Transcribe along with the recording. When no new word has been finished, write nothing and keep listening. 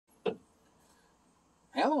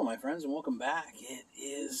Hello, my friends, and welcome back.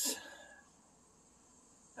 It's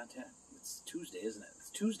Tuesday, isn't it?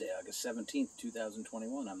 It's Tuesday, August 17th,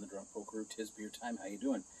 2021. I'm the Drunk Poker, 'tis beer time. How you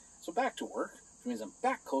doing? So back to work, which means I'm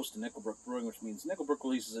back close to Brook Brewing, which means Brook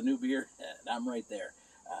releases a new beer, and I'm right there.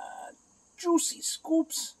 Juicy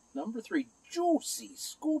Scoops, number 3. Juicy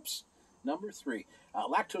Scoops, number 3.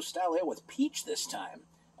 Lactose style ale with peach this time.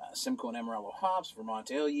 Simcoe and Amarillo hops,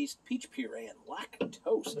 Vermont ale yeast, peach puree, and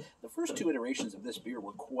lactose. The first two iterations of this beer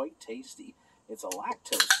were quite tasty. It's a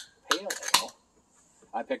lactose pale ale.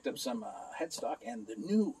 I picked up some headstock, and the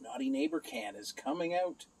new Naughty Neighbor can is coming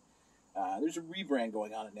out. There's a rebrand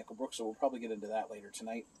going on at Brook, so we'll probably get into that later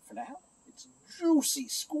tonight. For now, it's Juicy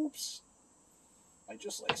Scoops. I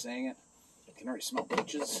just like saying it. I can already smell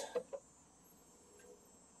peaches.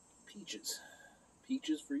 Peaches.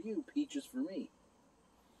 Peaches for you, peaches for me.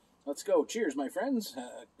 Let's go. Cheers, my friends.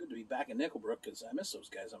 Good to be back in Brook because I miss those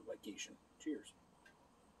guys on vacation. Cheers.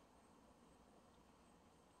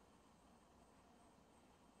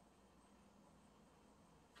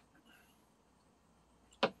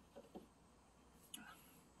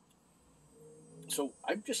 So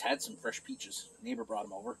I've just had some fresh peaches. Neighbor brought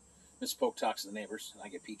them over. Miss Poke talks to the neighbors, and I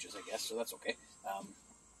get peaches, I guess, so that's okay.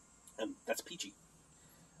 And that's peachy.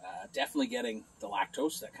 Definitely getting the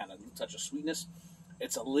lactose, that kind of touch of sweetness.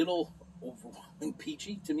 It's a little overwhelming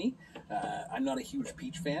peachy to me. I'm not a huge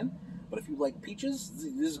peach fan, but if you like peaches,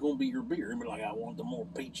 this is going to be your beer. You'll be like, I want the more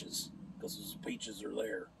peaches, because those peaches are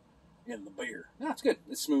there in the beer. No, it's good.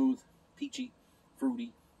 It's smooth, peachy,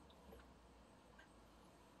 fruity.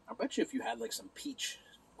 I bet you if you had like some peach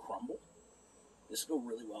crumble, this would go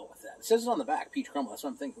really well with that. It says it on the back, peach crumble. That's what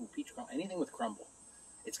I'm thinking. Ooh, peach crumble. Anything with crumble.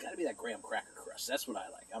 It's got to be that graham cracker crust. That's what I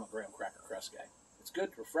like. I'm a graham cracker crust guy. It's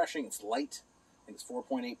good, refreshing. It's light. I think it's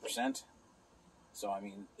 4.8%. So I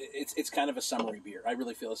mean, it's kind of a summery beer. I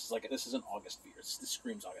really feel this is an August beer. This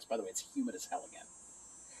screams August. By the way, it's humid as hell again.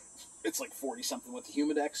 It's like 40 something with the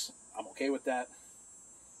humidex. I'm okay with that.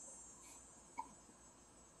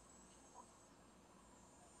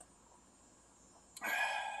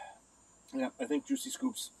 Yeah, I think Juicy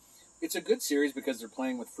Scoops. It's a good series because they're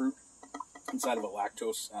playing with fruit inside of a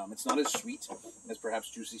lactose. It's not as sweet as perhaps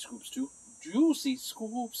Juicy Scoops 2. Juicy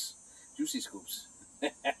Scoops. Juicy Scoops.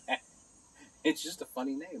 It's just a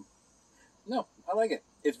funny name. No, I like it.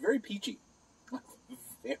 It's very peachy.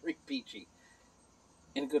 Very peachy.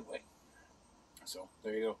 In a good way. So,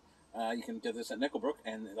 there you go. You can get this at Brook,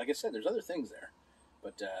 and like I said, there's other things there.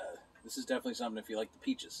 But this is definitely something if you like the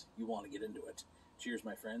peaches, you want to get into it. Cheers,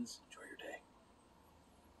 my friends. Enjoy your day.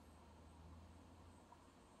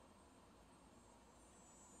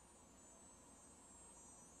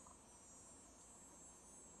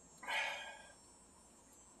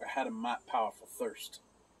 I had a powerful thirst.